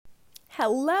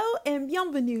Hello and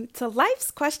bienvenue to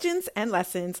Life's Questions and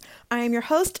Lessons. I am your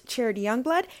host, Charity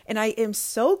Youngblood, and I am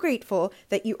so grateful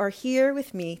that you are here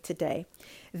with me today.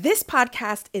 This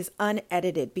podcast is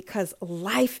unedited because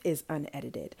life is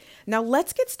unedited. Now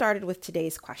let's get started with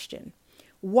today's question.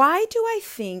 Why do I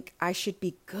think I should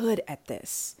be good at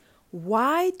this?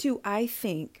 Why do I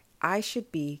think I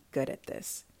should be good at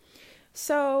this?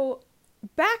 So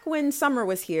back when summer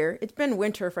was here, it's been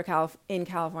winter in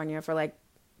California for like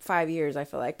 5 years, I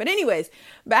feel like. But anyways,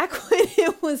 back when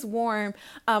it was warm,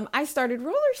 I started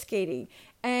roller skating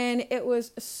and it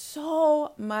was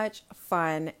so much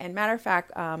fun. And matter of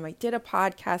fact, I did a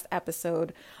podcast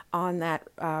episode on that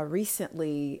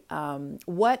recently.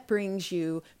 What brings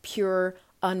you pure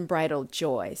unbridled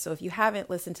joy? So if you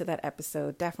haven't listened to that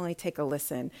episode, definitely take a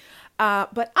listen.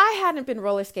 But I hadn't been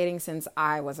roller skating since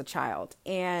I was a child,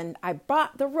 and I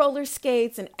bought the roller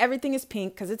skates and everything is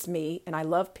pink because it's me and I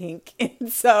love pink.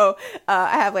 And so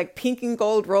I have like pink and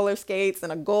gold roller skates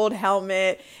and a gold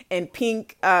helmet and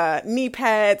pink knee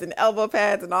pads and elbow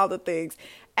pads and all the things.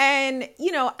 And,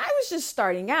 I was just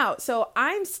starting out. So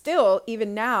I'm still,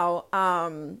 even now,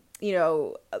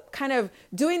 kind of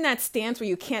doing that stance where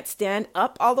you can't stand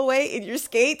up all the way in your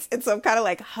skates. And so I'm kind of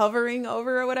like hovering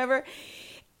over or whatever.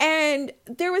 And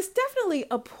there was definitely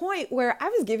a point where I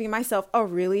was giving myself a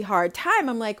really hard time.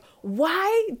 I'm like,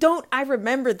 why don't I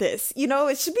remember this?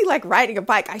 It should be like riding a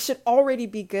bike. I should already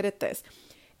be good at this.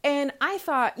 And I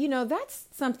thought, that's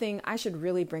something I should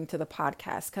really bring to the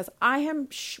podcast because I am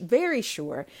very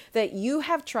sure that you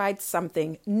have tried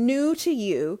something new to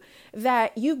you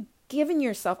that you've given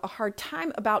yourself a hard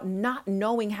time about not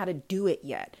knowing how to do it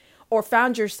yet, or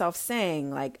found yourself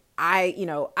saying like,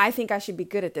 I think I should be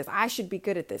good at this. I should be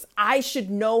good at this. I should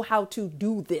know how to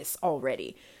do this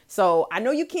already. So I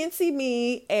know you can't see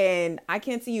me and I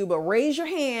can't see you, but raise your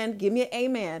hand. Give me an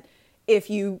amen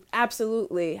if you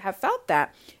absolutely have felt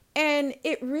that. And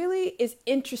it really is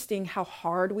interesting how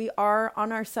hard we are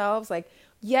on ourselves. Like,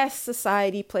 yes,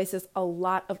 society places a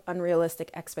lot of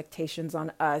unrealistic expectations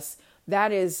on us.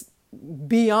 That is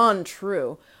beyond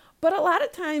true. But a lot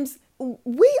of times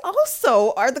we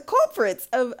also are the culprits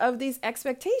of these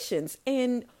expectations.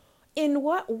 And in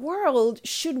what world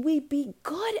should we be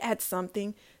good at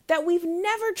something that we've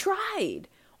never tried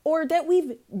or that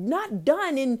we've not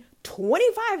done in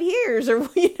 25 years or,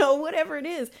 whatever it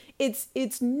is?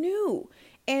 It's new.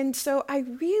 And so I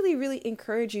really, really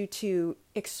encourage you to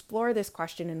explore this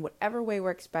question in whatever way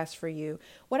works best for you,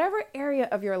 whatever area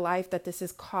of your life that this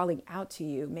is calling out to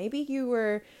you. Maybe you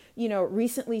were,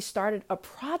 recently started a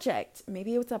project.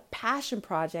 Maybe it was a passion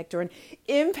project or an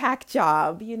impact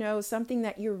job, something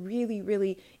that you're really,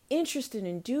 really interested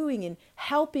in doing and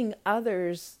helping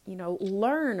others,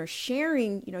 learn or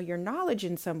sharing, your knowledge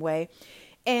in some way.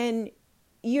 And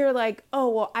you're like, oh,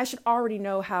 well, I should already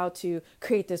know how to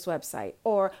create this website,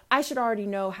 or I should already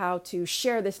know how to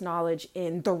share this knowledge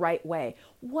in the right way.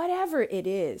 Whatever it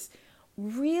is,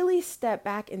 really step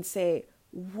back and say,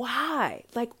 why?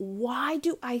 Like, why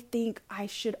do I think I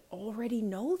should already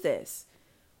know this?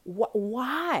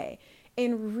 Why?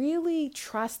 And really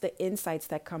trust the insights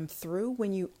that come through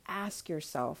when you ask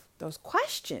yourself those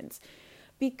questions,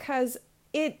 because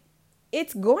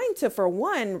it's going to, for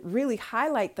one, really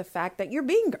highlight the fact that you're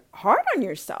being hard on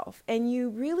yourself and you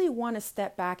really want to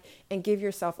step back and give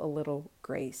yourself a little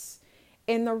grace.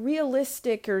 And the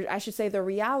realistic, or I should say the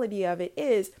reality of it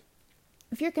is,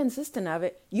 if you're consistent of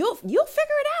it, you'll figure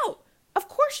it out. Of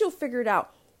course you'll figure it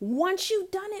out. Once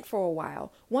you've done it for a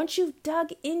while, once you've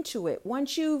dug into it,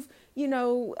 once you've,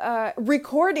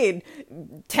 recorded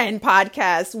 10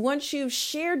 podcasts, once you've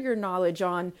shared your knowledge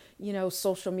on,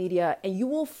 social media, and you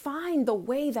will find the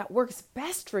way that works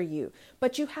best for you.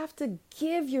 But you have to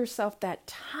give yourself that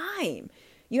time.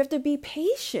 You have to be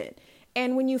patient.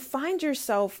 And when you find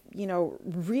yourself,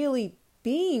 really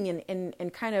being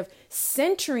and kind of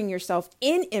centering yourself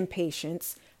in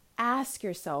impatience, ask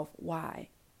yourself why.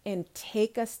 And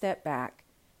take a step back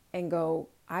and go,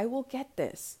 I will get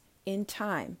this in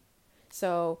time.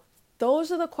 So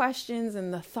those are the questions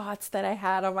and the thoughts that I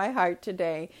had on my heart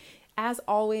today. As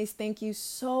always, thank you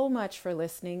so much for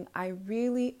listening. I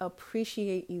really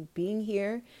appreciate you being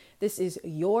here. This is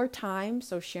your time,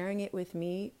 so sharing it with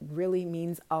me really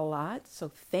means a lot. So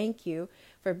thank you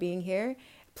for being here.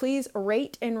 Please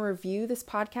rate and review this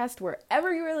podcast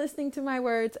wherever you are listening to my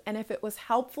words. And if it was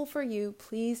helpful for you,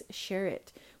 please share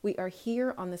it. We are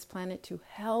here on this planet to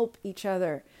help each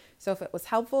other. So if it was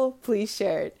helpful, please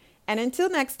share it. And until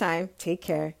next time, take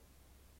care.